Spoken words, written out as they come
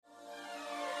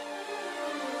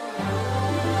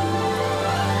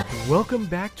Welcome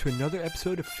back to another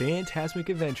episode of Phantasmic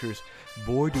Adventures.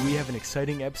 Boy, do we have an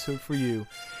exciting episode for you.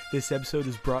 This episode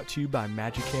is brought to you by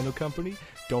Magic Candle Company.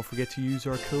 Don't forget to use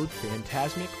our code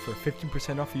Phantasmic for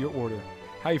 15% off of your order.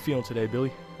 How you feeling today,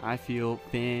 Billy? I feel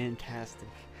fantastic.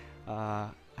 I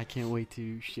can't wait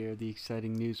to share the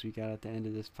exciting news we got at the end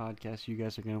of this podcast. You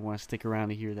guys are going to want to stick around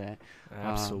to hear that.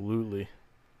 Absolutely.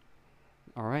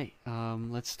 All right,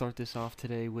 let's start this off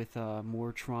today with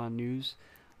more Tron news.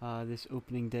 This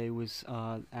opening day was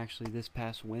actually this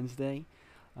past Wednesday,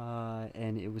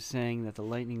 and it was saying that the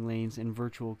Lightning Lanes and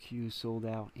virtual queues sold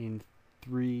out in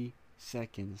 3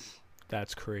 seconds.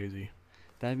 That's crazy.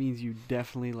 That means you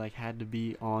definitely had to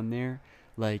be on there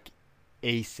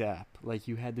ASAP.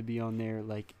 You had to be on there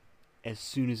as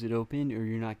soon as it opened, or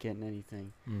you're not getting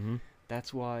anything. Mm-hmm.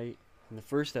 That's why in the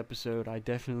first episode I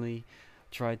definitely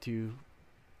tried to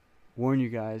warn you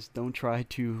guys, don't try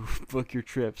to book your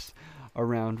trips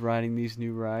around riding these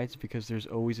new rides, because there's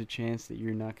always a chance that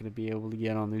you're not going to be able to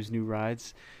get on those new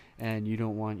rides, and you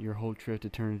don't want your whole trip to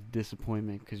turn into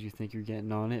disappointment because you think you're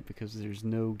getting on it, because there's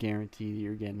no guarantee that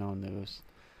you're getting on those.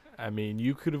 I mean,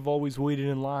 you could have always waited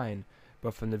in line,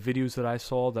 but from the videos that I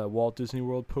saw that Walt Disney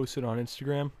World posted on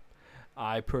Instagram,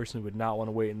 I personally would not want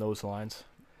to wait in those lines.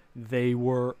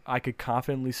 I could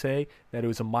confidently say that it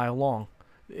was a mile long.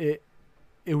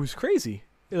 It was crazy.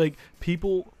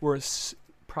 People were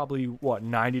probably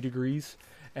 90 degrees,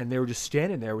 and they were just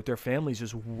standing there with their families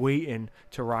just waiting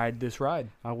to ride this ride.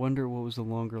 I wonder what was the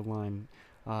longer line,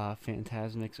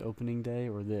 Phantasmic's opening day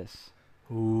or this?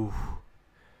 Ooh.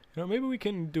 Maybe we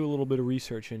can do a little bit of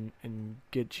research and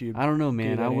get you. I don't know,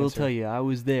 man. I will answer. tell you, I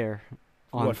was there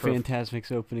on What, for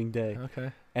Phantasmic's opening day.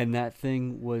 Okay. And that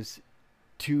thing was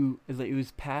it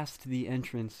was past the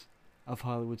entrance of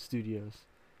Hollywood Studios.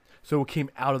 So it came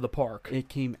out of the park. It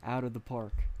came out of the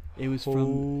park. It was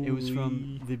Holy.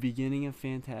 from the beginning of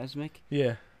Phantasmic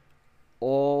Yeah.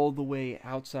 all the way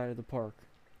outside of the park.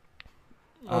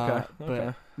 Okay.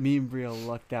 But me and Bria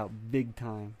lucked out big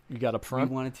time. You got up front.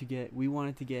 We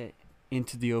wanted to get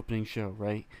into the opening show,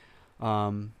 right?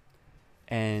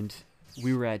 And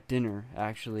we were at dinner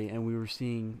actually, and we were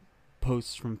seeing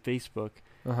posts from Facebook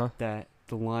that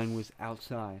the line was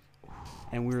outside,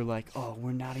 and we were like, "Oh,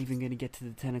 we're not even gonna get to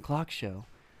the 10 o'clock show."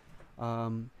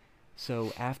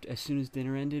 So as soon as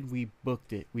dinner ended, we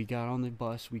booked it. We got on the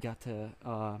bus. We got to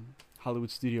Hollywood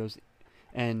Studios,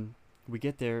 and we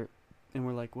get there, and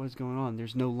we're like, "What is going on?"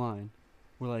 There's no line.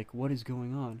 We're like, "What is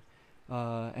going on?"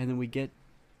 And then we get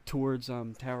towards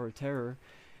Tower of Terror,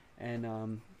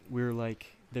 and we're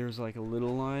like, there's a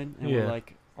little line, and we're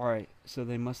like, all right, so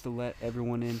they must have let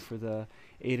everyone in for the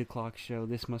 8 o'clock show.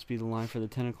 This must be the line for the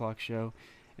 10 o'clock show.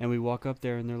 And we walk up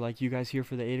there, and they're like, "You guys here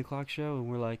for the 8 o'clock show?"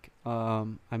 And we're like,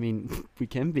 I mean, we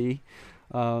can be.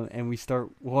 And we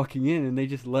start walking in, and they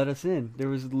just let us in. There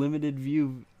was limited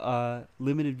view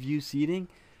seating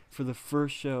for the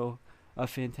first show of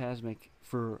Phantasmic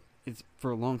for a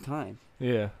long time.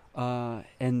 Yeah.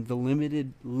 And the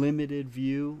limited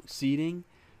view seating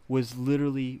was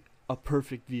literally a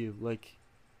perfect view.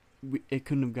 It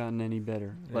couldn't have gotten any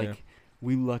better. Yeah.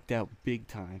 We lucked out big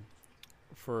time.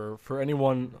 For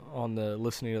anyone on the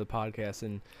listening to the podcast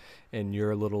and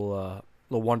you're a little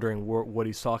wondering what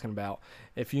he's talking about,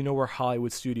 if you know where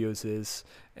Hollywood Studios is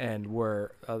and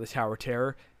where the Tower of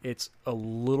Terror, it's a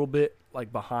little bit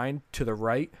behind to the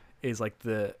right is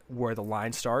where the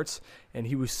line starts, and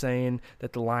he was saying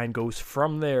that the line goes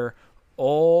from there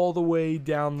all the way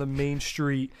down the main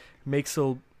street, makes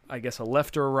a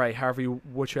left or a right,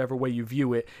 whichever way you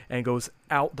view it, and goes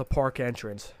out the park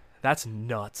entrance. That's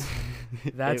nuts.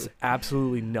 That's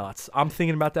absolutely nuts. I'm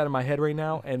thinking about that in my head right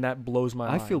now, and that blows my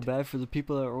mind. I feel bad for the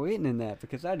people that were waiting in that,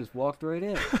 because I just walked right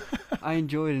in. I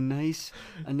enjoyed a nice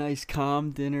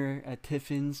calm dinner at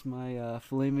Tiffin's, my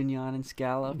filet mignon and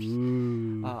scallops.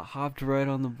 Hopped right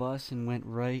on the bus and went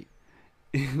right,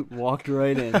 walked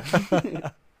right in.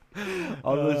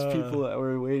 All those people that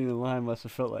were waiting in line must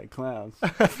have felt like clowns.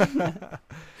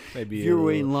 Maybe if you were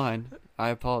waiting in line, I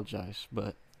apologize,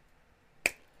 but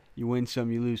you win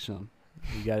some, you lose some.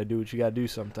 You got to do what you got to do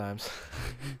sometimes.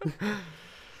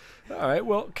 All right.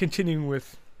 Well, continuing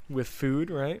with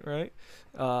food, right?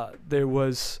 There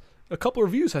was a couple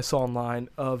reviews I saw online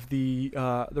of the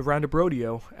Roundup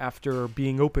Rodeo after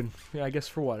being open. I guess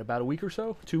for about a week or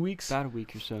so, 2 weeks. About a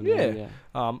week or so. Yeah.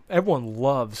 Everyone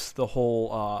loves the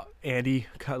whole Andy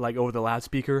over the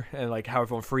loudspeaker and how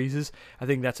everyone freezes. I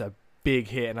think that's a big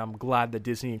hit, and I'm glad that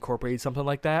Disney incorporated something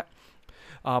like that.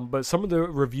 But some of the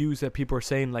reviews that people are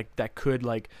saying that could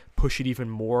push it even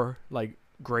more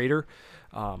greater.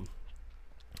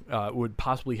 would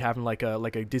possibly having like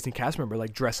a Disney cast member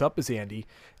like dress up as Andy,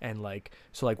 and like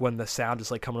so like when the sound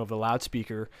is like coming over the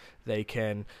loudspeaker, they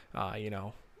can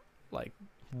like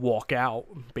walk out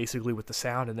basically with the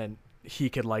sound, and then he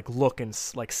could like look and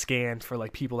like scan for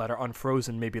like people that are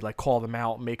unfrozen, maybe like call them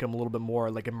out, make them a little bit more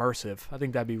like immersive. I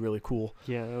think that'd be really cool.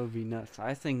 Yeah, that would be nuts.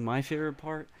 I think my favorite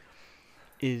part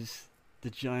is the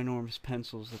ginormous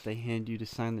pencils that they hand you to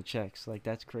sign the checks. Like,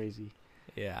 that's crazy.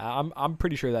 Yeah, I'm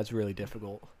pretty sure that's really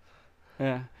difficult.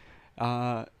 Yeah.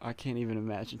 I can't even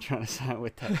imagine trying to sign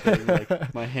with that thing.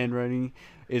 Like, my handwriting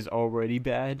is already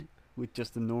bad with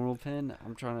just a normal pen.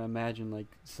 I'm trying to imagine, like,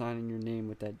 signing your name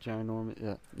with that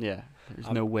ginormous... yeah, there's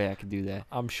no way I could do that.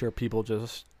 I'm sure people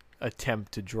just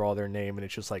attempt to draw their name, and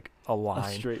it's just, like, a line.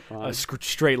 A straight line. A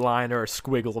straight line or a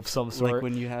squiggle of some sort. Like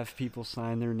when you have people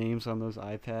sign their names on those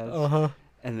iPads. Uh-huh.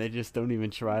 And they just don't even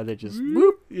try. They just...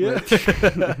 Whoop, yeah.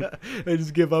 They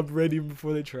just give up ready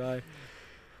before they try.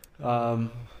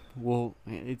 Well,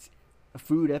 man, it's a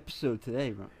food episode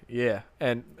today, bro. Yeah,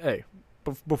 and hey,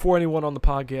 before anyone on the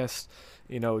podcast,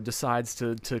 decides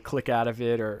to click out of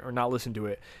it or not listen to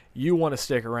it, you want to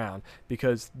stick around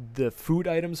because the food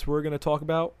items we're going to talk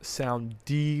about sound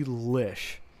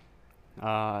delish.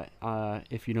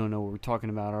 If you don't know what we're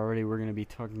talking about already, we're going to be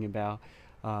talking about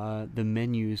the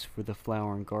menus for the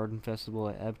Flower and Garden Festival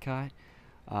at Epcot.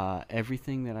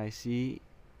 Everything that I see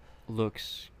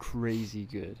looks crazy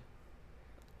good.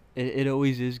 It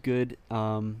always is good.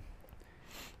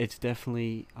 It's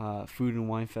definitely Food and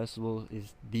Wine Festival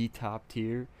is the top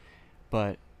tier,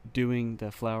 but doing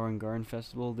the Flower and Garden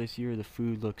Festival this year, the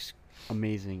food looks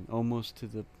amazing, almost to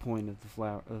the point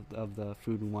of the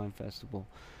Food and Wine Festival.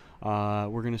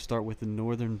 We're gonna start with the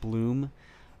Northern Bloom.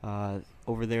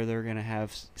 Over there, they're gonna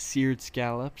have seared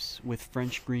scallops with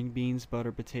French green beans,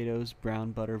 butter potatoes,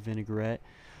 brown butter vinaigrette,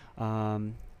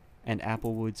 and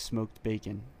applewood smoked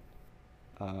bacon.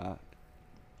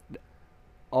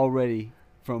 Already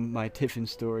from my Tiffin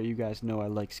story, you guys know I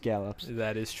like scallops.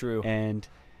 That is true. And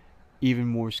even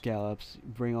more scallops.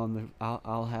 Bring on the...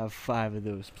 I'll have 5 of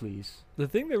those, please. The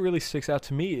thing that really sticks out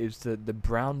to me is the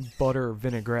brown butter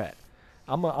vinaigrette.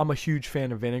 I'm a huge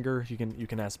fan of vinegar. You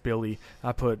can ask Billy.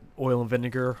 I put oil and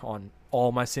vinegar on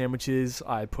all my sandwiches.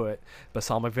 I put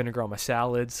balsamic vinegar on my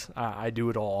salads. I do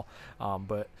it all.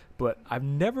 But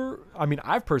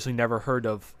I've personally never heard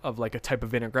of like a type of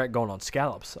vinaigrette going on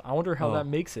scallops. I wonder how that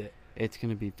makes it. It's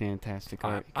gonna be fantastic.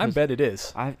 I bet it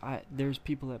is. There's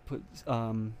people that put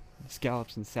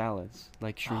scallops in salads,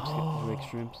 like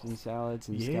shrimps in salads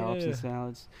and scallops in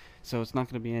salads. So it's not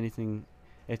gonna be anything.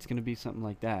 It's gonna be something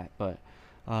like that, but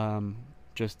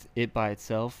just it by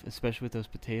itself, especially with those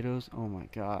potatoes. Oh my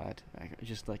God! I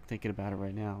just like thinking about it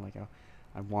right now. Like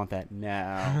I want that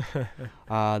now.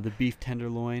 The beef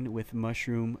tenderloin with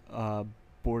mushroom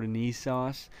bolognese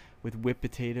sauce with whipped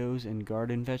potatoes and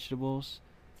garden vegetables.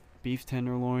 Beef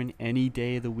tenderloin any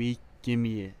day of the week. Give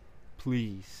me it,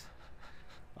 please.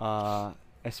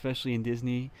 Especially in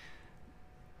Disney.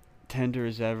 Tender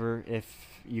as ever.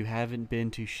 If you haven't been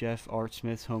to Chef Art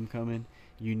Smith's Homecoming,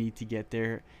 you need to get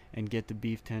there and get the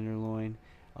beef tenderloin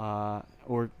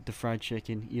or the fried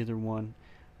chicken, either one.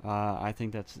 I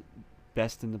think that's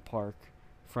best in the park.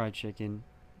 Fried chicken,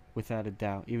 without a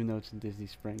doubt, even though it's in Disney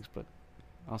Springs, but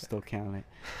I'll still count it.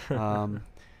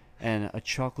 And a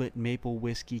chocolate maple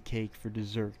whiskey cake for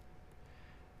dessert.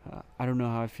 I don't know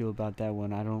how I feel about that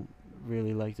one. I don't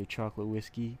really like the chocolate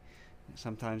whiskey.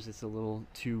 Sometimes it's a little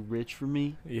too rich for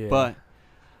me. Yeah. But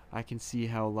I can see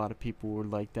how a lot of people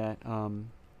would like that. Not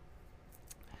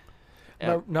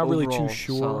really too overall,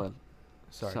 sure. Solid.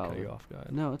 Sorry to cut you off. Go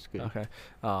ahead. No, it's good. Okay.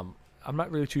 I'm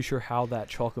not really too sure how that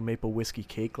chocolate maple whiskey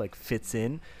cake like fits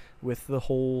in with the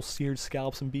whole seared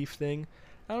scallops and beef thing.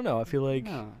 I don't know. I feel like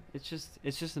it's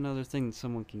just another thing that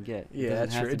someone can get. Yeah,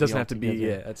 that's true. It doesn't have to be.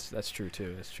 Yeah, that's true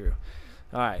too. That's true.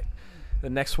 All right. The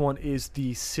next one is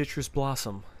the citrus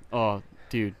blossom. Oh,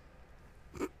 dude,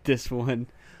 this one.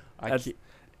 I need this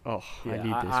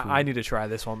one. I need to try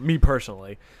this one. Me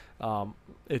personally,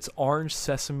 it's orange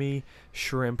sesame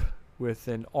shrimp with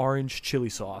an orange chili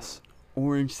sauce.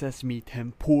 Orange sesame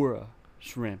tempura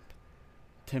shrimp.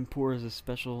 Tempura is a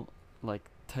special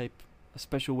a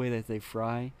special way that they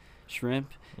fry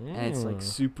shrimp, and it's like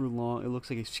super long. It looks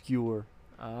like a skewer,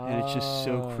 and it's just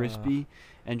so crispy,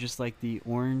 and just like the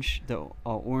orange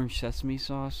sesame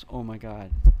sauce. Oh my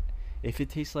God! If it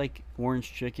tastes like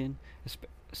orange chicken,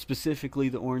 specifically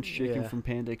the orange chicken from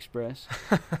Panda Express,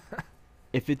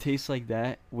 if it tastes like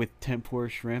that with tempura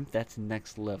shrimp, that's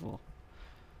next level.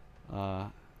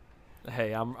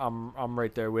 Hey, I'm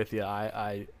right there with you.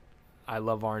 I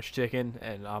love orange chicken,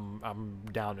 and I'm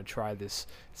down to try this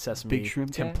sesame Big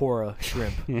shrimp guy? tempura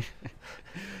shrimp.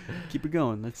 Keep it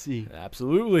going. Let's see.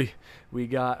 Absolutely. We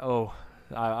got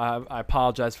I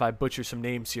apologize if I butcher some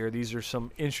names here. These are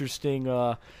some interesting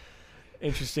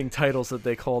titles that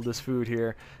they call this food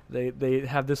here. They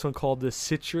have this one called the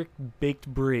Citric Baked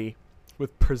Brie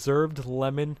with preserved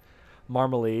lemon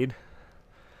marmalade,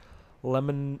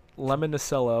 lemonacello,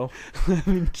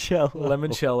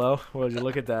 limoncello. Would you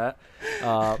look at that?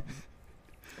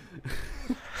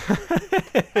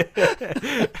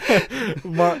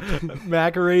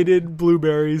 Macerated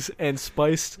blueberries and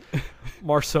spiced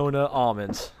Marsona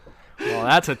almonds. Well,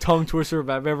 that's a tongue twister if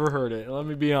I've ever heard it. Let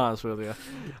me be honest with you. Dude,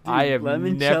 I have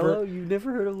never. You've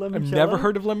never heard of limoncello? I've never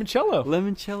heard of limoncello.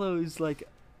 Limoncello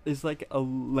is like a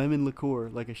lemon liqueur,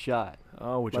 like a shot.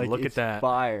 Oh, would you Like, look at it's that?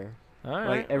 fire. All right.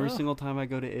 Like every well, single time I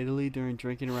go to Italy during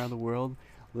drinking around the world,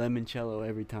 limoncello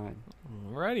every time.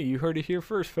 Alrighty, you heard it here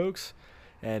first, folks.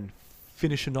 And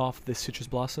finishing off this citrus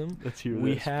blossom, Let's hear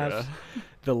we have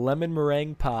the lemon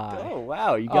meringue pie. Oh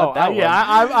wow, you got that one. Yeah,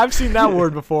 I've seen that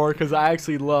word before because I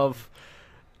actually love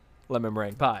lemon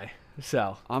meringue pie.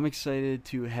 So I'm excited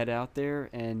to head out there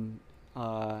and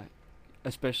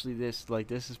especially this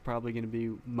is probably going to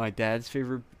be my dad's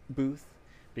favorite booth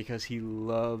because he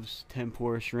loves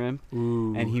tempura shrimp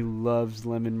and he loves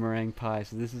lemon meringue pie.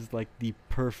 So this is like the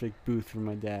perfect booth for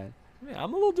my dad. yeah,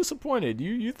 I'm a little disappointed.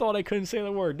 You thought I couldn't say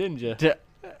the word, didn't you?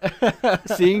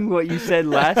 Seeing what you said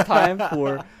last time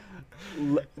for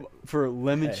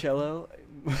limoncello,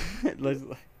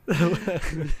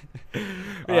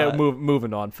 yeah,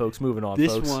 moving on, folks. Moving on,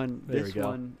 this folks. one, There this we go.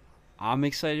 one, I'm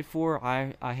excited for.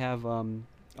 I have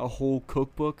a whole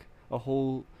cookbook, a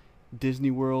whole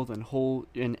Disney World,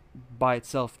 and by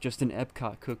itself just an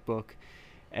Epcot cookbook,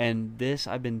 and this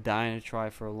I've been dying to try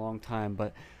for a long time.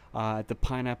 But at the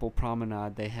Pineapple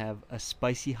Promenade, they have a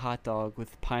spicy hot dog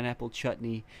with pineapple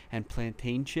chutney and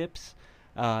plantain chips,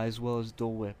 as well as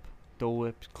Dole Whip. Dole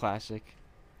Whip classic.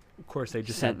 Of course, they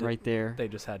just Sent had to, right there. They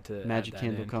just had to Magic add that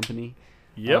Candle in. Company.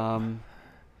 Yep.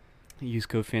 Use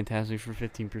code Fantastic for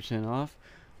 15% off.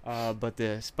 But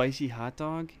the spicy hot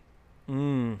dog.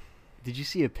 Did you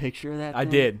see a picture of that? I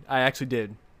thing? did. I actually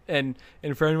did. And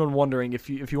for anyone wondering, if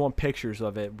you want pictures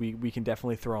of it, we can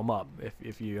definitely throw them up.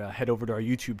 If you head over to our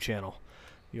YouTube channel,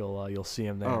 you'll see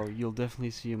them there. Oh, you'll definitely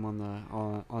see them on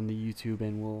the YouTube,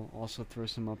 and we'll also throw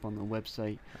some up on the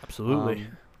website. Absolutely.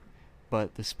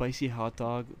 But the spicy hot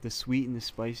dog, the sweet and the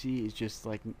spicy, is just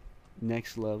like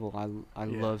next level. I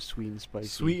Yeah. love sweet and spicy.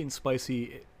 Sweet and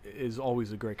spicy is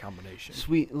always a great combination.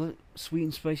 Sweet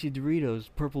and spicy Doritos,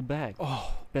 purple bag,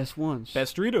 Oh, best ones.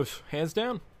 best Doritos, hands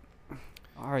down.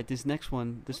 All right, this next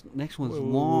one's Whoa,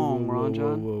 long, whoa, Ron whoa,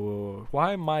 John. whoa, whoa, whoa.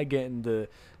 Why am I getting the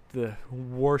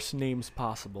worst names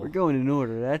possible? We're going in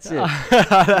order. That's it.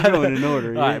 We're going in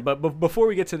order. All Yeah. right, but before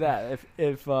we get to that,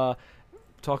 if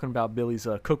talking about Billy's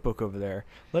cookbook over there,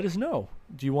 let us know.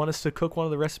 Do you want us to cook one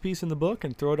of the recipes in the book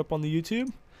and throw it up on the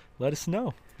YouTube? Let us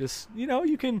know. Just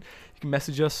you can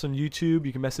message us on YouTube.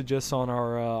 You can message us on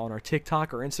our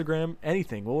TikTok or Instagram.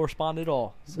 Anything, we'll respond at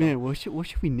all. So. Man, what should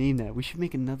we name that? We should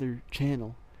make another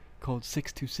channel called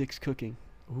 626 Cooking.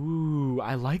 Ooh,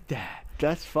 I like that.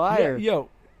 That's fire. Yeah, yo,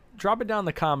 drop it down in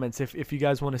the comments if you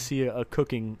guys want to see a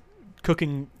cooking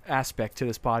aspect to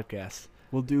this podcast.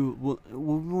 We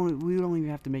don't even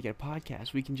have to make it a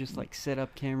podcast. We can just like set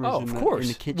up cameras in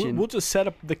the kitchen. We'll just set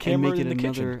up the camera and make in it the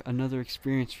kitchen. another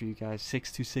experience for you guys.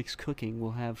 626 Cooking.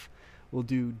 We'll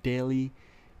do daily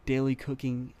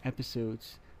cooking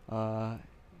episodes. With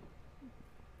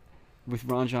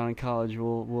Ron John in college,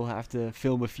 we'll have to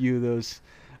film a few of those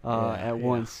at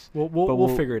once.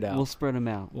 We'll figure it out. We'll spread them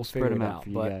out. We'll spread them out for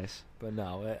you guys. But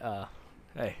no,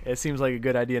 hey, it seems like a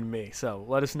good idea to me. So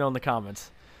let us know in the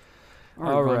comments.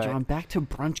 All right, Ron John, back to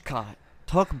Brunchcott.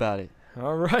 Talk about it.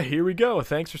 All right, here we go.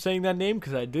 Thanks for saying that name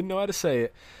because I didn't know how to say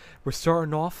it. We're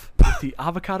starting off with the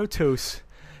avocado toast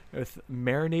with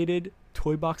marinated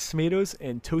toy box tomatoes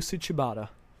and toasted ciabatta.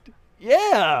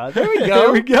 Yeah, there we go.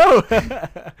 There we go.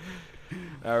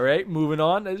 All right, moving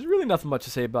on. There's really nothing much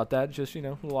to say about that. Just, a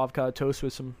little avocado toast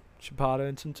with some ciabatta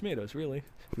and some tomatoes, really.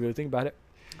 If you really think about it.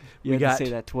 You had to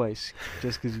say that twice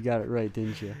just because you got it right,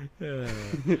 didn't you?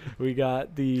 We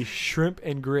got the shrimp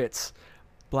and grits.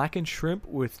 Blackened shrimp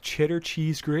with cheddar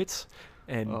cheese grits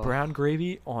and brown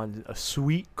gravy on a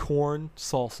sweet corn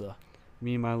salsa.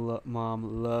 Me and my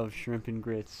mom love shrimp and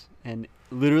grits. And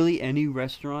literally any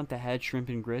restaurant that had shrimp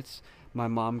and grits, my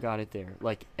mom got it there,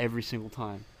 like every single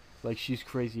time. Like, she's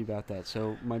crazy about that.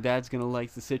 So my dad's going to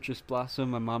like the citrus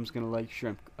blossom. My mom's going to like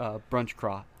shrimp brunch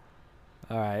craw.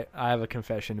 All right, I have a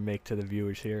confession to make to the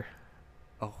viewers here.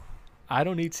 Oh. I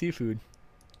don't eat seafood.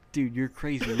 Dude, you're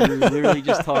crazy. You were literally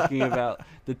just talking about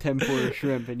the tempura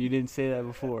shrimp, and you didn't say that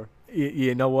before.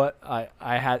 You know what?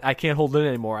 I can't hold it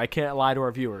anymore. I can't lie to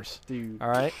our viewers. Dude. All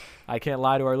right, I can't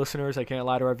lie to our listeners. I can't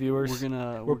lie to our viewers.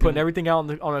 We're putting everything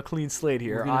out on a clean slate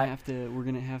here. We're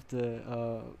gonna have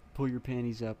to pull your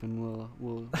panties up, and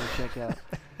we'll check out.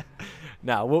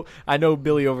 Now, I know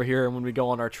Billy over here, and when we go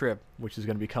on our trip, which is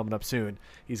going to be coming up soon,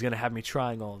 he's going to have me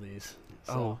trying all these.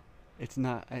 So. Oh, it's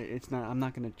not. I'm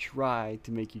not gonna try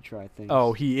to make you try things.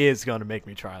 Oh, he is going to make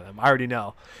me try them. I already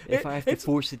know. If I have to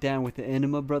force it down with the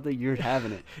enema, brother, you're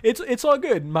having it. It's all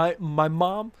good. My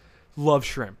mom loves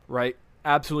shrimp, right?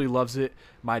 Absolutely loves it.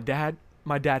 My dad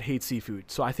hates seafood,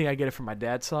 so I think I get it from my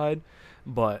dad's side.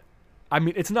 But I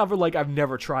mean, it's never like I've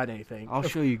never tried anything. I'll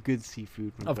show you good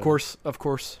seafood. Of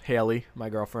course, Haley, my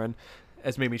girlfriend,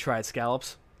 has made me try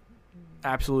scallops.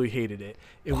 Absolutely hated it.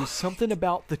 It was something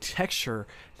about the texture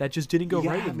that just didn't go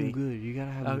right with me. You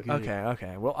gotta have them good.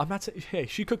 Okay. Well, I'm not saying. Hey,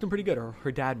 she cooked them pretty good.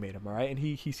 Her dad made them, all right, and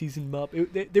he seasoned them up.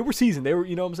 They were seasoned. They were,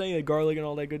 you know what I'm saying, the garlic and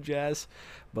all that good jazz.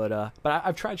 But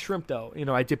I've tried shrimp though. You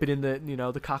know, I dip it in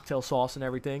the cocktail sauce and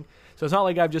everything. So it's not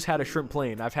like I've just had a shrimp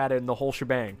plain. I've had it in the whole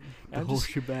shebang.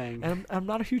 Shebang. And I'm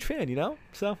not a huge fan, you know.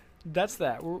 So that's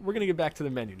that. We're gonna get back to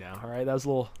the menu now. All right, that was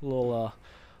a little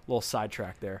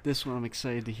sidetrack there. This one I'm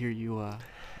excited to hear you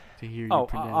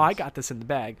pronounce. I got this in the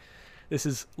bag. This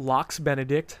is Lox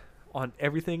Benedict on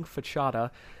everything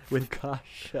focaccia with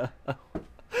focaccia.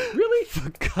 Really?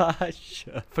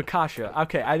 Focaccia.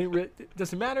 Okay, I didn't.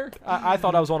 Does it matter? I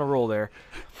thought I was on a roll there.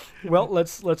 Well,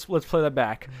 let's play that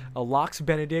back. A Lox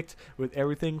Benedict with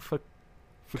everything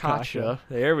focaccia.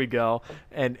 There we go.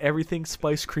 And everything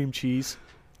spiced cream cheese,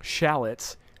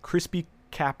 shallots, crispy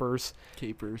capers.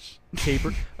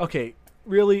 Okay,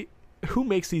 really? Who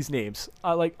makes these names?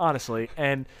 Honestly.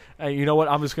 And you know what?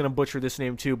 I'm just gonna butcher this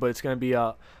name too, but it's gonna be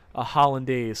a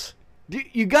hollandaise.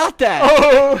 You got that?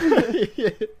 Oh,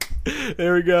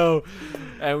 there we go.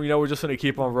 And we're just gonna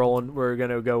keep on rolling. We're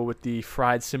gonna go with the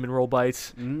fried cinnamon roll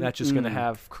bites. That's just gonna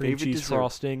have cream cheese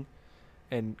frosting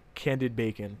and candied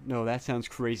bacon. No, that sounds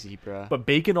crazy, bruh. But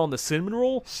bacon on the cinnamon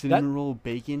roll? Cinnamon roll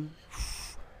bacon?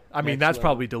 I mean, that's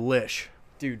probably delish.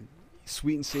 Dude,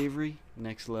 sweet and savory,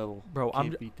 next level. Bro,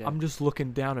 I'm just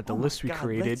looking down at the list we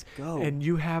created, let's go. And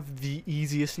you have the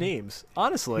easiest names.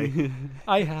 Honestly,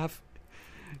 I have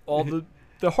all the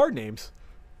hard names.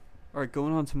 All right,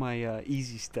 going on to my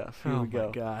easy stuff. Here we go. Oh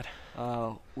my God.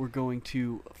 We're going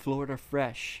to Florida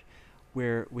Fresh,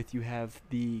 where you have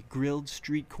the grilled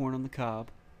street corn on the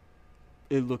cob.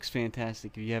 It looks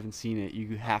fantastic. If you haven't seen it,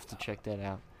 you have to check that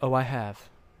out. Oh, I have.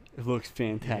 It looks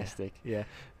fantastic. Yeah.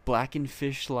 Blackened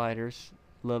fish sliders.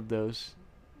 Love those.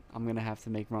 I'm going to have to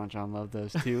make Ron John love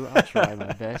those too. I'll try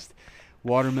my best.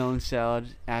 Watermelon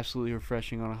salad. Absolutely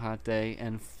refreshing on a hot day.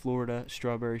 And Florida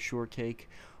strawberry shortcake.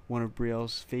 One of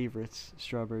Brielle's favorites.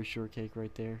 Strawberry shortcake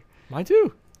right there. Mine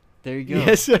too. There you go.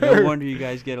 Yes, sir. No wonder you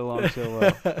guys get along so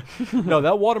well. No,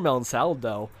 that watermelon salad,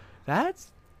 though, that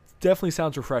definitely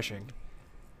sounds refreshing.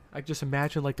 I just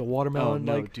imagine, the watermelon.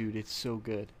 Oh, no, dude, it's so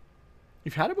good.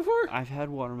 You've had it before? I've had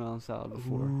watermelon salad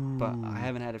before, but I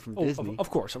haven't had it from Oh, Disney. Of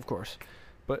course.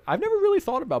 But I've never really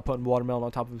thought about putting watermelon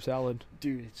on top of a salad.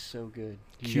 Dude, it's so good.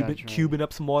 Cubing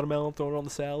up some watermelon, throwing it on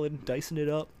the salad, dicing it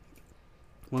up.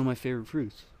 One of my favorite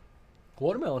fruits.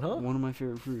 Watermelon, huh? One of my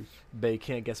favorite fruits. Bet you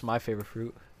can't guess my favorite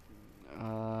fruit.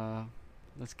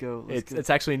 Let's go.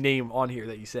 It's actually a name on here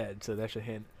that you said, so that's a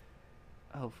hint.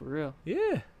 Oh, for real?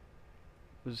 Yeah.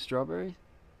 Was it strawberry?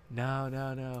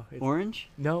 No. Orange?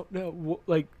 No.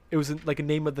 It was a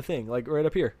name of the thing, right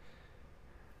up here.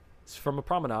 It's from a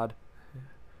promenade.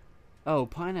 Oh,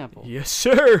 pineapple. Yes,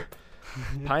 sir.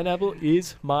 Pineapple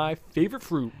is my favorite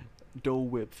fruit. Dole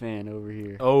Whip fan over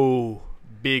here. Oh,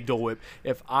 big Dole Whip.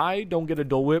 If I don't get a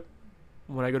Dole Whip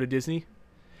when I go to Disney,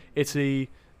 it's a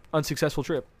unsuccessful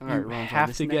trip. All right, you Ron,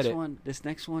 have to get it. This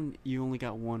next one, you only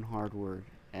got one hard word,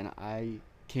 and I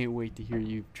can't wait to hear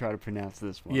you try to pronounce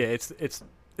this one. Yeah, it's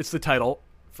the title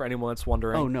for anyone that's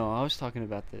wondering. Oh no, I was talking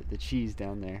about the cheese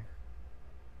down there.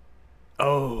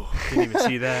 Oh, didn't even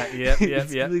see that. Yep.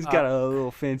 He's got a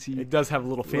little fancy. It does have a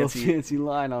little fancy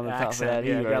line on the accent. top of that.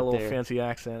 Yeah, got a little there. fancy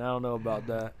accent. I don't know about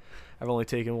that. I've only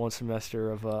taken one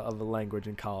semester of a language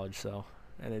in college,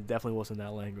 and it definitely wasn't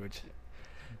that language.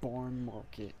 Barn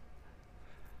Market.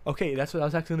 Okay, that's what I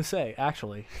was actually going to say,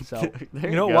 actually. So,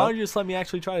 why don't you just let me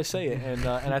actually try to say it, and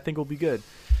I think it'll be good.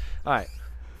 All right.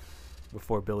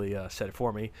 Before Billy said it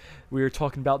for me, we were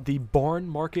talking about the Barn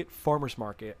Market Farmers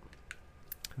Market.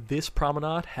 This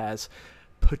promenade has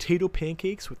potato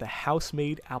pancakes with a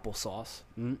house-made applesauce.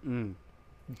 Mm-mm.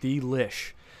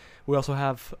 Delish. We also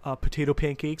have potato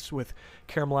pancakes with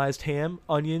caramelized ham,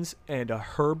 onions, and a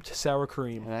herbed sour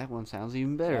cream. That one sounds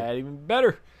even better. That even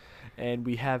better. And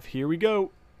we have, here we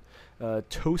go,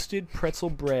 toasted pretzel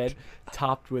bread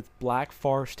topped with black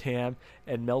forest ham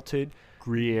and melted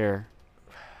Gruyere.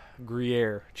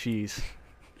 Gruyere cheese.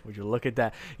 Would you look at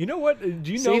that? You know what?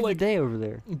 Do you know Save like the day over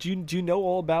there. do you know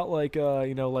all about like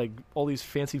like all these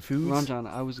fancy foods? Ranjan,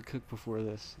 I was a cook before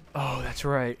this. Oh, that's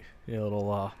right. Yeah, a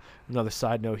little another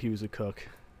side note. He was a cook.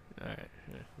 All right.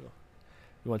 Yeah, well,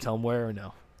 you want to tell him where or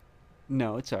no?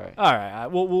 No, it's all right. All right.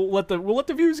 We'll let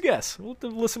the viewers guess. We'll let the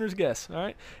listeners guess. All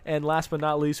right. And last but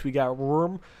not least, we got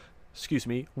warm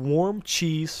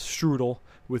cheese strudel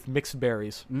with mixed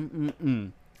berries.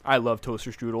 I love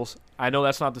toaster strudels. I know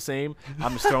that's not the same.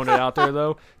 I'm just throwing it out there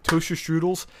though. Toaster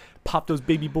strudels. Pop those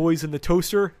baby boys in the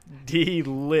toaster.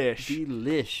 Delish.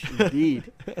 Delish,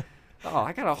 indeed. Oh,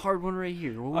 I got a hard one right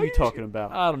here. What are you talking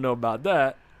about? I don't know about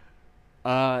that.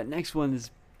 Next one is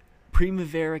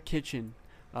Primavera Kitchen.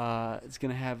 It's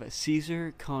going to have a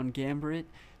Caesar con gambit,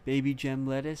 baby gem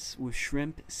lettuce with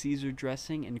shrimp, Caesar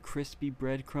dressing, and crispy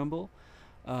bread crumble.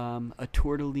 A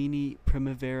tortellini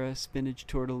Primavera spinach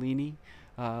tortellini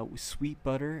with sweet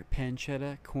butter,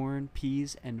 pancetta, corn,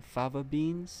 peas, and fava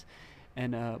beans.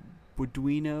 And a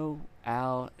Buduino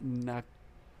al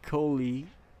Nacoli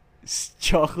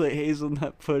chocolate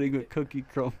hazelnut pudding with cookie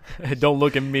crumb. Don't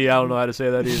look at me. I don't know how to say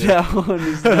that either. That one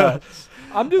is nuts.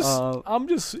 I'm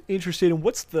just interested in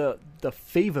what's the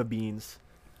fava beans.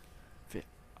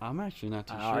 I'm actually not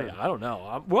too sure. I don't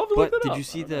know. We'll have to But look that did up. you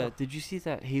see did you see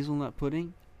that hazelnut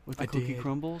pudding with the I cookie did.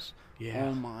 crumbles? Yeah.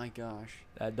 Oh my gosh.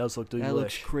 That does look delish. That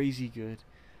looks crazy good.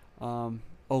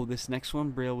 This next one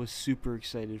Braille was super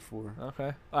excited for.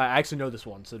 Okay. I actually know this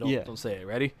one, so don't say it.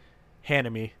 Ready?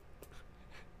 Hanami.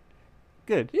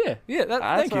 Good. Yeah. That's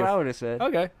thank you. what I would have said.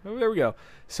 Okay, well, there we go.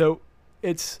 So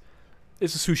it's a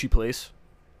sushi place,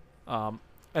 and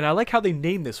I like how they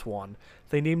named this one.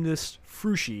 They named this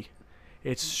Frushi.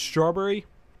 It's strawberry.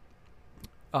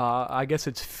 I guess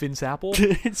it's Finn's apple.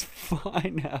 It's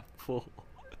pineapple.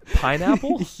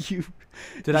 Pineapple? you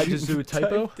Did I just do a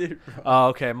typo? typed it wrong. Oh,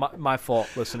 okay. My fault,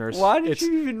 listeners. Why did It's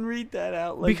you even read that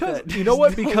out like because that? you know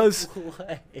what? There's no Because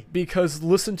way. because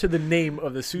listen to the name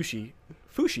of the sushi,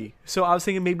 Fushi. So I was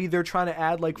thinking maybe they're trying to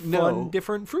add like fun, No.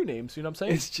 different fruit names. You know what I'm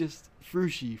saying? It's just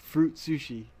frushi, fruit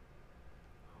sushi.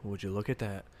 Would you look at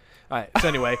that? All right. So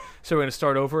anyway, so we're gonna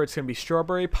start over. It's gonna be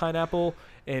strawberry, pineapple,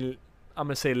 and I'm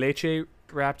gonna say leche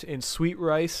wrapped in sweet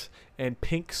rice and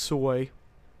pink soy.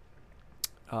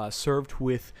 Served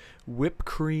with whipped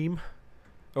cream,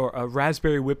 or a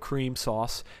raspberry whipped cream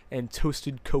sauce and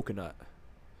toasted coconut.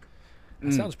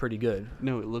 That sounds pretty good.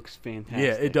 No, it looks fantastic.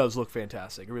 Yeah, it does look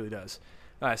fantastic. It really does.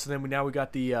 All right, so then we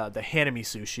got the Hanami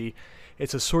sushi.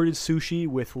 It's assorted sushi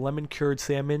with lemon cured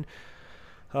salmon,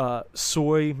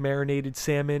 soy marinated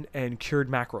salmon, and cured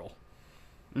mackerel.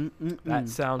 That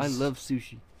sounds. I love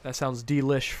sushi. That sounds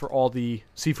delish for all the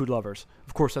seafood lovers.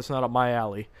 Of course, that's not up my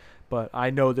alley, but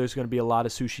I know there's going to be a lot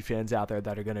of sushi fans out there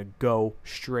that are going to go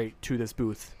straight to this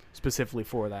booth specifically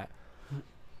for that.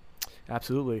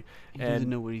 Absolutely. He doesn't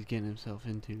know what he's getting himself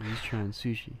into. He's trying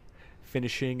sushi.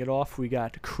 Finishing it off, we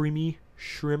got creamy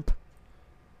shrimp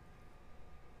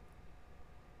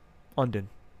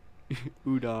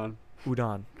udon.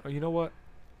 Udon. Oh, you know what?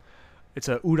 It's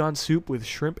a udon soup with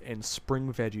shrimp and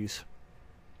spring veggies.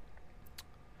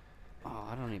 Oh,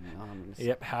 I don't even know. I'm gonna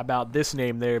Yep. How about this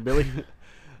name there, Billy?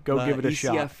 Go La give it a Isla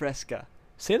shot. Fresca.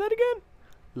 Say that again?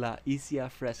 La Isla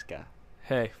Fresca.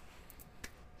 Hey,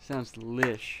 Sounds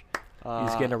delish.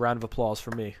 he's getting a round of applause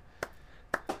from me.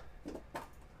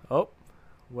 Oh,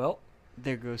 well,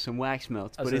 There goes some wax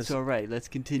melts, I was but gonna it's s- all right. Let's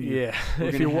continue. yeah. We're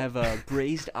If gonna you wa- have a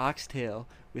braised oxtail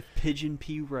with pigeon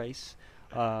pea rice.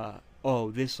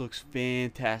 This looks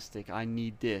fantastic. I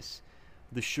need this.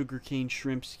 The sugarcane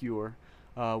shrimp skewer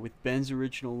with Ben's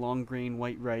original long grain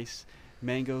white rice,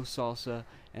 mango salsa,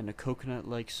 and a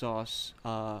coconut-like sauce.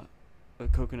 A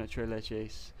coconut tres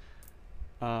leches.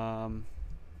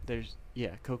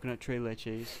 Coconut tres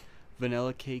leches,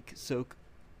 vanilla cake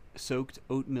soaked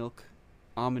oat milk,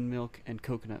 almond milk, and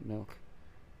coconut milk.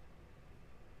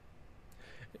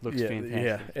 Looks fantastic.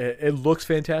 Yeah, it looks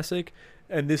fantastic,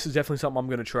 and this is definitely something I'm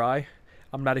gonna try.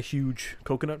 I'm not a huge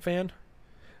coconut fan,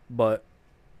 but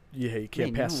yeah, you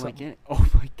can't Man, pass you don't something. like it? Oh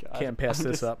my god! Can't pass I'm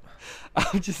this just- up.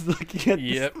 I'm just looking at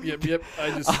Yep. I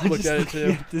just I'm looked just at it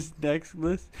looking too. at this next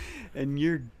list, and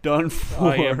you're done for.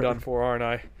 I am done for, aren't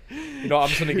I? You know, I'm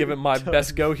just gonna give it my Done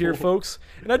best go here, for. folks.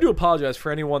 And I do apologize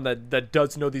for anyone that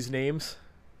does know these names.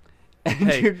 And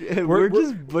Hey, we're we're-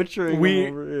 just butchering we-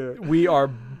 them over here. We are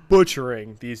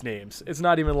butchering these names. It's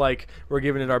not even like we're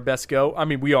giving it our best go. I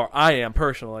mean, we are. I am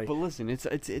personally. But listen,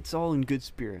 it's all in good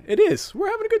spirit. It is.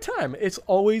 We're having a good time. It's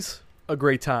always a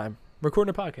great time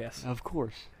recording a podcast. Of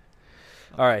course.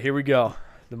 All right, here we go.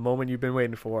 The moment you've been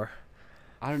waiting for.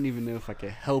 I don't even know if I can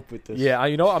help with this. Yeah,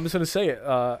 you know what? I'm just gonna say it.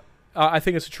 I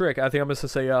think it's a trick. I think I'm just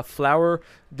gonna say flower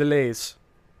delays.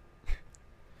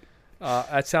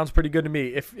 That sounds pretty good to me.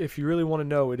 If you really want to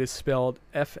know, it is spelled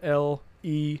FLEUR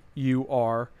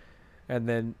and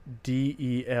then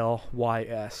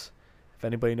DELYS. If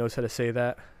anybody knows how to say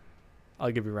that,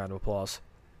 I'll give you a round of applause.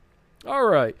 All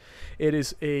right, it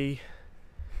is a.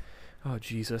 Oh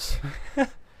Jesus.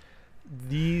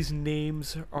 These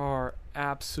names are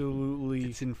absolutely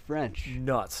It's in French.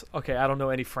 nuts. Okay, I don't know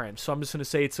any French, so I'm just going to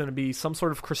say it's going to be some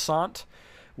sort of croissant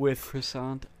with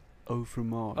Croissant au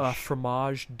fromage.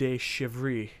 fromage de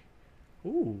chèvre.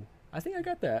 Ooh, I think I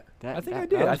got that. I think I that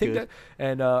did. I was think good. that.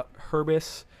 And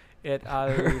herbis et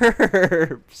al.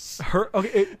 Herbs.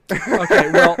 Okay,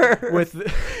 okay. Well, with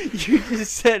You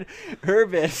just said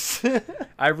herbis.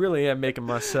 I really am making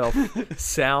myself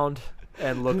sound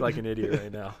and look like an idiot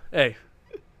right now. Hey,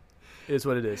 it is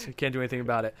what it is. You can't do anything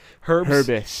about it.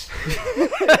 Herbis.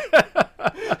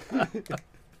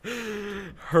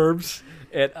 Herbs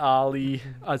at Ali.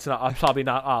 It's not. Probably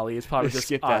not Ali. It's probably just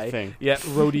Skip I. that thing. Yeah,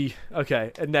 roti.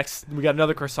 Okay. And next, we got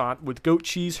another croissant with goat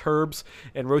cheese, herbs,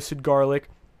 and roasted garlic.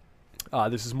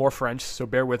 This is more French, so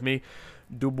bear with me.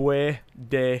 Dubois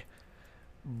de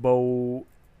Beau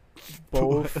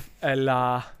à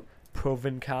la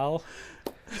Provençale.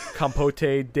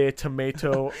 Compote de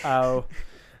tomato au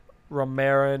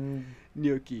romarin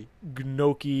Gnocchi.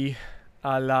 gnocchi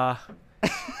a la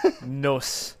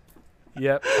noce.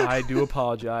 Yep, I do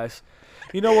apologize.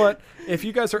 You know what? If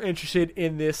you guys are interested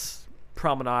in this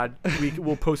promenade,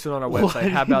 we'll post it on our website.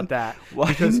 How about that?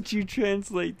 Why didn't you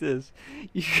translate this?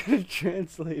 You could have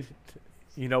translated it.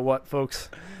 You know what, folks?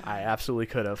 I absolutely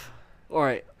could have. All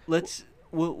right, let's.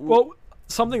 Well,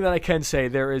 something that I can say,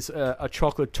 there is a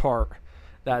chocolate tart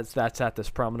that's at this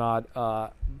promenade.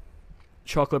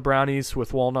 Chocolate brownies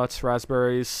with walnuts,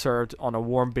 raspberries, served on a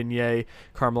warm beignet,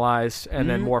 caramelized, and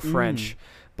then more French.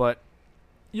 But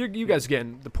you guys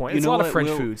getting the point. It's a lot of French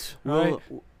foods. Right?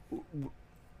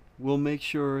 We'll make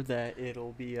sure that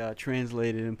it'll be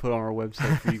translated and put on our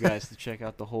website for you guys to check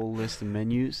out the whole list of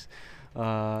menus.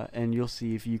 And you'll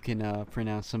see if you can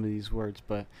pronounce some of these words.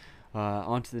 But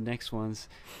on to the next ones.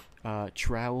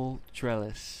 Trowel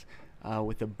trellis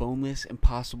with a boneless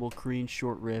Impossible Korean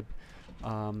short rib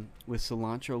with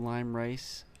cilantro lime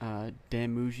rice,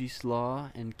 damuji slaw,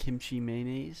 and kimchi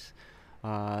mayonnaise.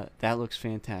 That looks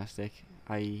fantastic.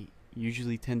 I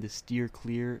usually tend to steer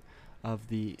clear of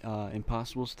the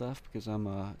Impossible stuff because I'm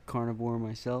a carnivore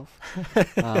myself.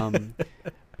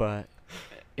 But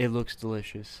it looks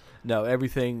delicious. No,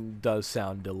 everything does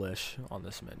sound delish on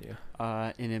this menu.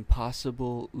 An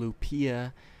Impossible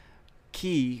Lupia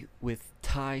Key with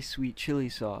Thai sweet chili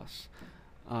sauce.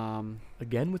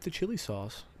 Again with the chili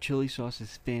sauce. Chili sauce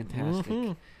is fantastic.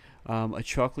 Mm-hmm. A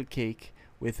chocolate cake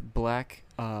with black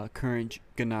currant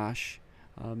ganache,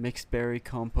 mixed berry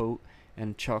compote,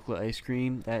 and chocolate ice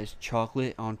cream. That is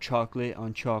chocolate on chocolate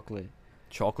on chocolate.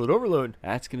 Chocolate overload.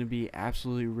 That's going to be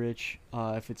absolutely rich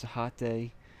if it's a hot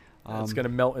day. It's going to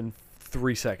melt in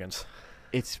 3 seconds.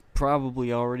 It's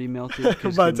probably already melted.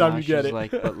 By the time you get it.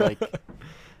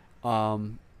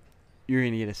 You're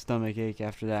going to get a stomach ache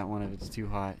after that one if it's too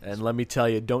hot. And let me tell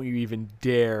you, don't you even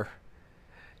dare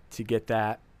to get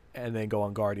that and then go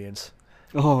on Guardians.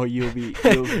 Oh, you'll be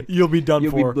done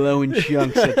you'll for. be blowing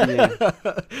chunks at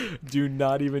the end. Do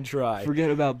not even try.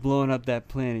 Forget about blowing up that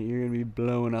planet. You're going to be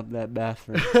blowing up that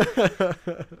bathroom.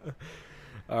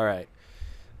 All right.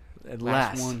 And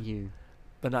Last one here.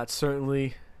 but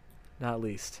not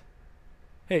least.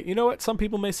 Hey, you know what? Some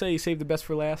people may say you saved the best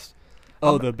for last.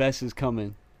 Oh, the best is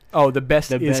coming. Oh, the best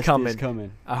The is best coming. is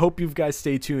coming. I hope you guys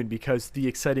stay tuned because the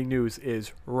exciting news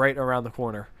is right around the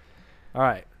corner. All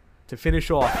right. To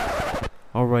finish off.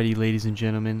 Alrighty, ladies and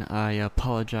gentlemen, I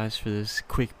apologize for this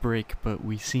quick break, but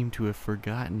we seem to have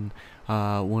forgotten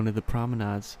one of the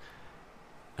promenades.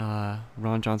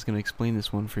 Ron John's going to explain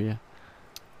this one for you.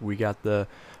 We got the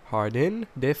Jardin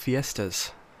de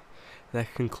Fiestas.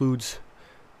 That concludes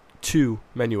 2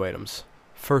 menu items.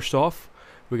 First off,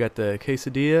 we got the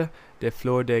Quesadilla de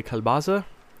Flor de Calabaza.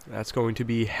 That's going to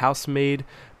be house-made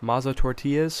maza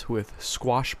tortillas with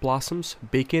squash blossoms,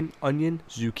 bacon, onion,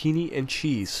 zucchini, and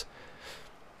cheese.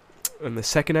 And the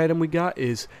second item we got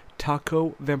is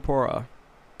taco vampora.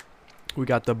 We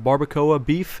got the barbacoa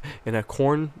beef in a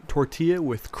corn tortilla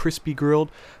with crispy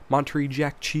grilled Monterey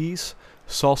Jack cheese,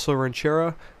 salsa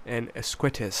ranchera, and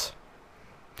escuetes.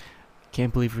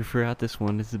 Can't believe we forgot this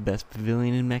one. It's the best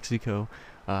pavilion in Mexico.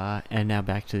 And now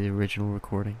back to the original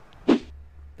recording.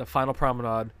 The final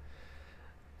promenade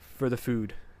for the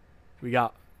food. We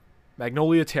got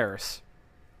Magnolia Terrace.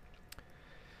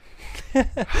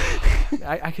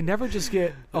 I can never just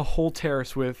get a whole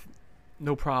terrace with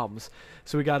no problems.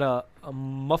 So we got a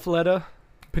muffaletta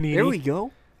panini. There we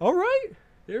go. All right,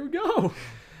 there we go.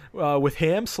 With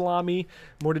ham, salami,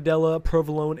 mortadella,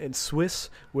 provolone, and Swiss,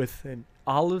 with an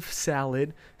olive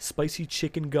salad, spicy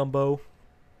chicken gumbo,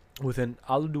 with an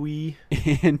andouille,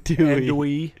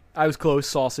 Andouille. I was close,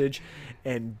 sausage,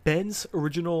 and Ben's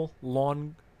original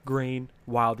long grain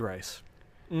wild rice.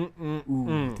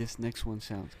 Ooh, this next one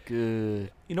sounds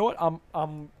good. You know what?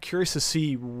 I'm curious to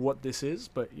see what this is,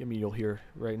 but I mean you'll hear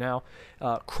right now.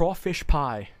 Crawfish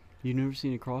pie. You've never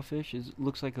seen a crawfish? It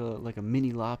looks like a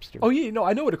mini lobster. Oh yeah, no,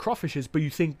 I know what a crawfish is, but you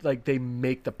think like they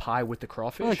make the pie with the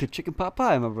crawfish? Oh, like a chicken pot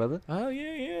pie, my brother. Oh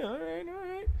yeah, all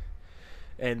right.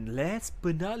 And last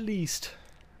but not least,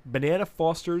 Banana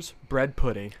Foster's bread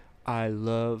pudding. I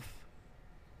love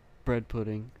bread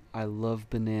pudding. I love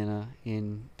banana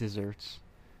in desserts.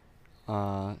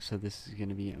 So this is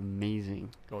gonna be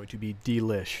amazing. Going to be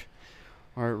delish.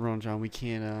 All right, Ron John, we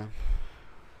can't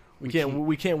We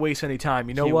can't waste any time.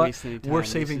 You know can't what? waste any time. We're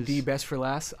This saving is- the best for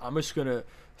last. I'm just gonna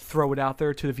throw it out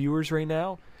there to the viewers right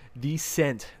now. The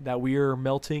scent that we are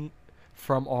melting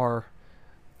from our,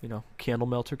 candle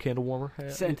melter, candle warmer.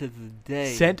 Scent of the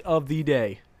day. Scent of the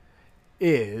day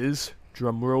is,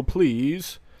 drumroll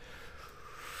please,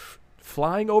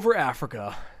 flying over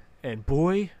Africa, and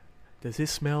boy, does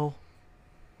this smell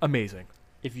amazing.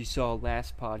 If you saw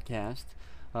last podcast,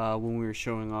 when we were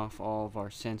showing off all of our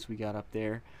scents we got up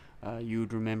there, you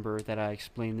would remember that I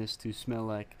explained this to smell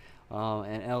like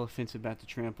an elephant's about to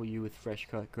trample you with fresh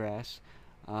cut grass,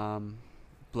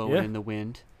 blowing Yeah. in the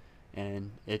wind,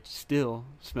 and it still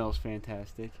smells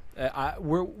fantastic.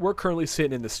 We're currently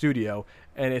sitting in the studio,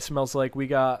 and it smells like we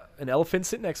got an elephant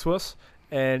sitting next to us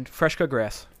and fresh cut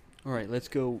grass. All right, let's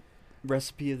go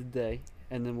recipe of the day,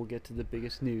 and then we'll get to the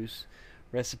biggest news.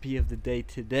 Recipe of the day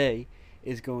today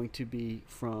is going to be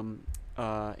from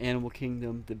Animal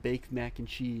Kingdom, the baked mac and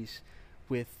cheese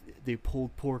with the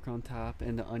pulled pork on top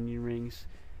and the onion rings.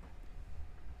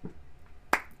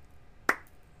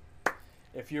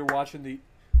 If you're watching the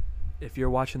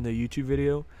YouTube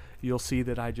video, you'll see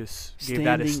that I just gave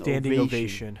that a standing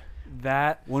ovation.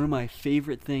 That, One of my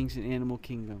favorite things in Animal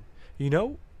Kingdom.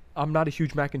 I'm not a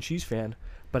huge mac and cheese fan,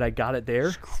 but I got it there.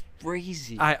 It's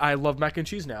crazy. I love mac and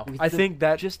cheese now. With I the- think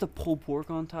that just the pulled pork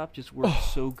on top just works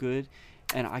so good,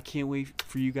 and I can't wait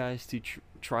for you guys to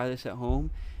try this at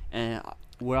home. And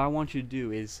what I want you to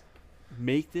do is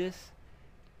make this,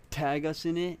 tag us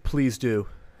in it. please do.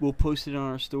 We'll post it on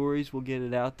our stories. We'll get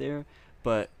it out there.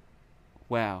 But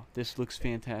wow, this looks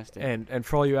fantastic. And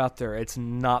for all you out there, it's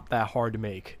not that hard to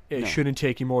make. It No. shouldn't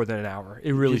take you more than an hour.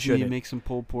 It really Just need to shouldn't. make some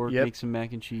pulled pork, Yep. make some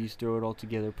mac and cheese, throw it all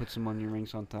together, put some onion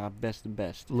rings on top. Best of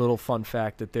best. Little fun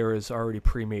fact that there is already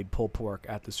pre-made pulled pork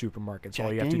at the supermarket. So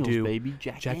all you have Daniels, to do, baby.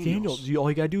 Jack Daniels. Daniels. All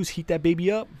you gotta do is heat that baby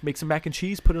up, make some mac and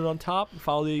cheese, put it on top,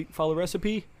 follow the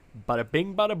recipe. Bada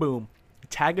bing, bada boom.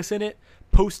 Tag us in it,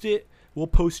 post it. We'll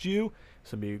post you.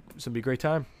 It's gonna be a great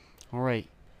time. All right.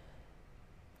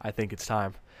 I think it's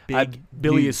time. Big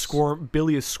Billy news.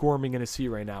 is squirming in his seat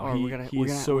right now. All right, He we're gonna is we're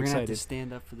so gonna have excited. to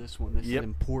stand up for this one. This Yep. is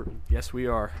important. Yes, we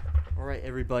are. All right,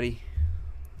 everybody.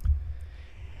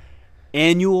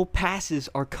 Annual passes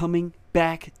are coming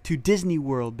back to Disney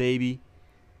World, baby.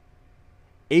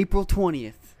 April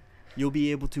 20th, you'll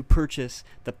be able to purchase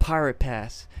the Pirate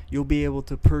Pass. You'll be able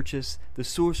to purchase the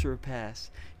Sorcerer Pass.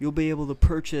 You'll be able to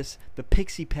purchase the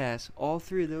Pixie Pass. All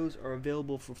three of those are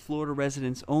available for Florida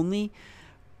residents only.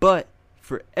 But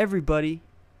for everybody,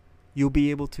 you'll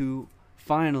be able to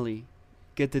finally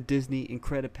get the Disney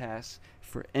Incredipass.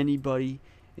 For anybody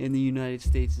in the United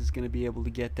States is going to be able to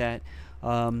get that.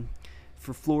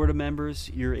 For Florida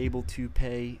members, you're able to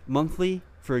pay monthly.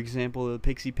 For example, the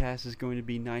Pixie Pass is going to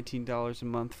be $19 a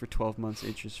month for 12 months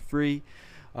interest free.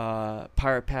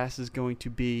 Pirate Pass is going to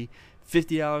be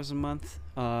 $50 a month,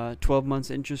 12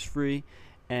 months interest free.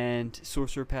 And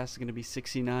Sorcerer Pass is going to be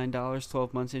 $69,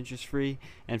 12 months interest free.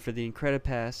 And for the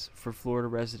Incredipass for Florida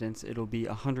residents, it'll be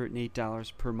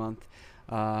 $108 per month,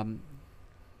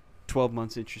 12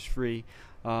 months interest free.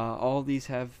 All of these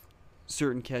have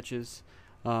certain catches.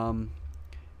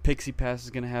 Pixie Pass is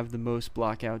going to have the most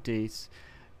blockout dates.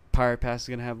 Pirate Pass is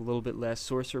going to have a little bit less.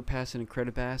 Sorcerer Pass and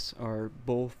Incredipass are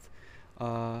both,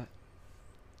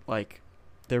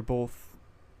 they're both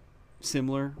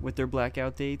similar with their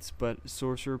blackout dates, but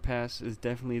Sorcerer Pass is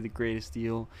definitely the greatest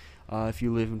deal. If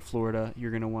you live in Florida,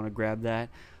 you're going to want to grab that.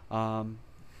 But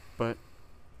but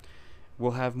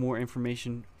we'll have more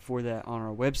information for that on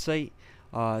our website.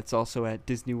 It's also at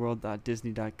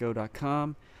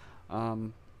disneyworld.disney.go.com.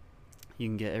 You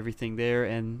can get everything there,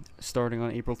 and starting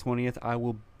on April 20th,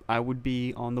 I would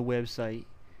be on the website,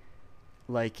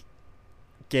 like,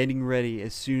 getting ready.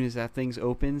 As soon as that thing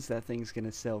opens, that thing's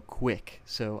gonna sell quick.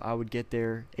 So I would get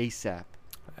there ASAP.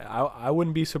 I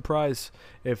wouldn't be surprised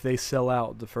if they sell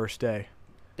out the first day.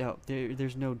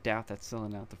 There's no doubt that's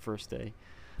selling out the first day.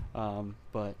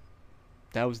 But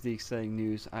that was the exciting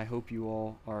news. I hope you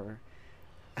all are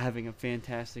having a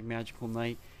fantastic, magical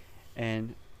night,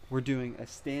 and we're doing a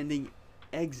standing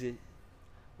exit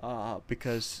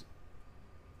because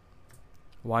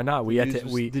why not?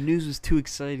 the news was too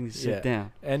exciting to sit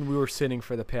down. And we were sitting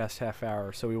for the past half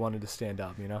hour, so we wanted to stand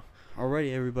up, you know?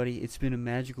 Alrighty, everybody. It's been a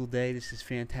magical day. This is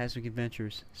Fantasmic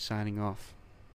Adventures, signing off.